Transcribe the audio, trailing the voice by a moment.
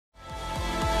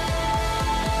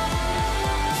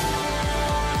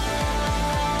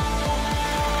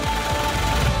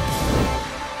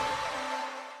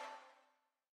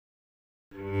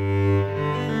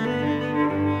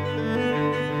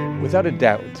Without a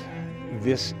doubt,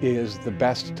 this is the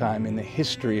best time in the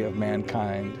history of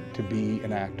mankind to be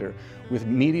an actor. With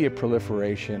media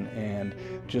proliferation and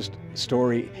just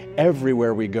story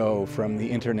everywhere we go, from the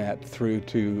internet through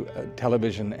to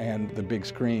television and the big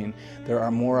screen, there are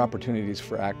more opportunities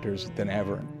for actors than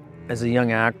ever. As a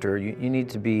young actor, you need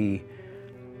to be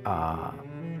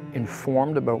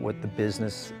informed about what the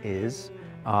business is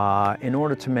in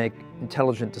order to make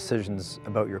intelligent decisions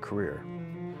about your career.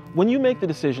 When you make the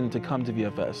decision to come to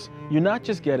VFS, you're not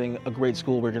just getting a great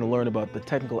school where you're going to learn about the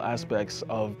technical aspects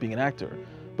of being an actor,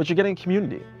 but you're getting a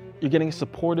community. You're getting a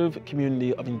supportive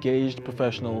community of engaged,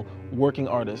 professional, working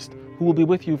artists who will be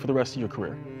with you for the rest of your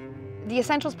career. The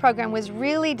Essentials program was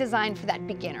really designed for that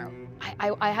beginner.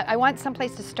 I want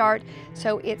someplace to start,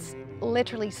 so it's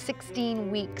literally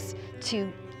 16 weeks to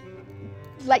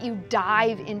let you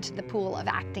dive into the pool of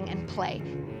acting and play.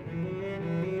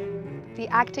 The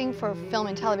Acting for Film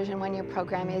and Television one-year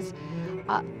program is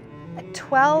a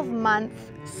 12-month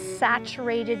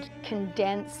saturated,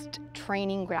 condensed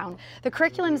training ground. The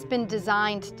curriculum's been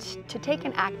designed to take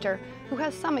an actor who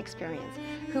has some experience,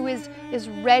 who is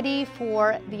ready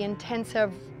for the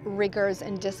intensive rigors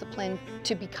and discipline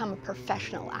to become a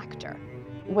professional actor.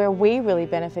 Where we really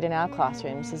benefit in our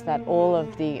classrooms is that all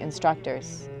of the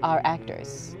instructors are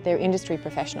actors. They're industry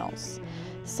professionals.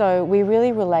 So we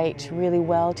really relate really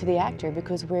well to the actor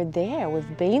because we're there,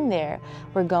 we've been there,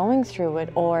 we're going through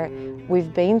it, or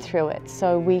we've been through it.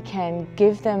 So we can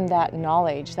give them that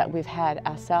knowledge that we've had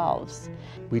ourselves.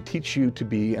 We teach you to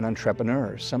be an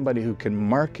entrepreneur, somebody who can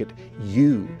market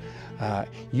you.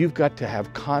 You've got to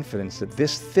have confidence that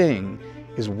this thing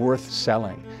is worth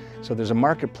selling. So there's a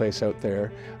marketplace out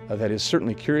there that is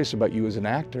certainly curious about you as an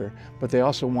actor, but they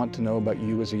also want to know about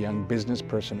you as a young business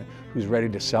person who's ready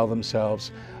to sell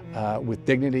themselves with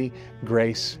dignity,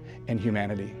 grace, and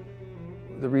humanity.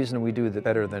 The reason we do it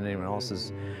better than anyone else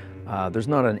is there's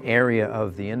not an area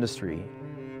of the industry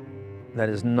that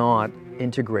is not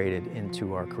integrated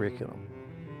into our curriculum.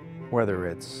 Whether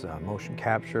it's motion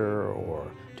capture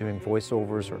or doing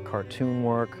voiceovers or cartoon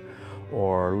work,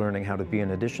 or learning how to be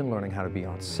in audition, learning how to be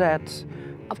on set.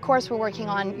 Of course, we're working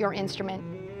on your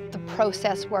instrument, the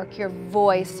process work, your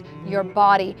voice, your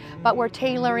body, but we're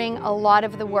tailoring a lot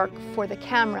of the work for the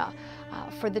camera,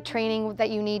 for the training that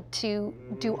you need to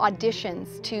do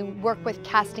auditions, to work with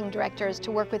casting directors,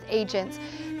 to work with agents,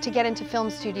 to get into film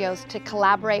studios, to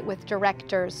collaborate with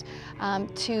directors,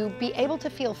 to be able to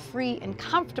feel free and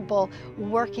comfortable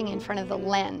working in front of the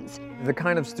lens. The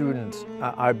kind of student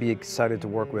I'd be excited to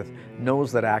work with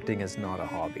knows that acting is not a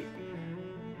hobby,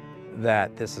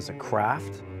 that this is a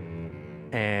craft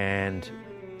and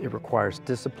it requires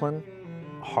discipline,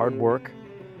 hard work,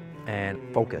 and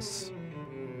focus.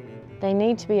 They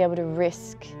need to be able to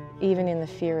risk even in the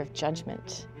fear of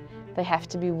judgment. They have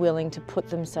to be willing to put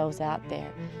themselves out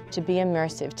there, to be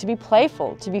immersive, to be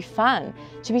playful, to be fun,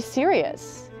 to be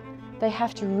serious. They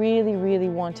have to really, really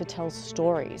want to tell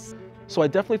stories. So I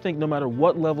definitely think no matter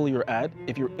what level you're at,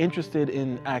 if you're interested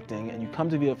in acting and you come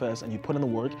to VFS and you put in the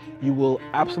work, you will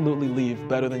absolutely leave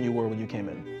better than you were when you came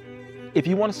in. If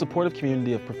you want a supportive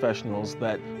community of professionals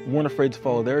that weren't afraid to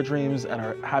follow their dreams and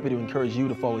are happy to encourage you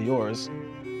to follow yours,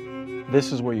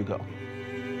 this is where you go.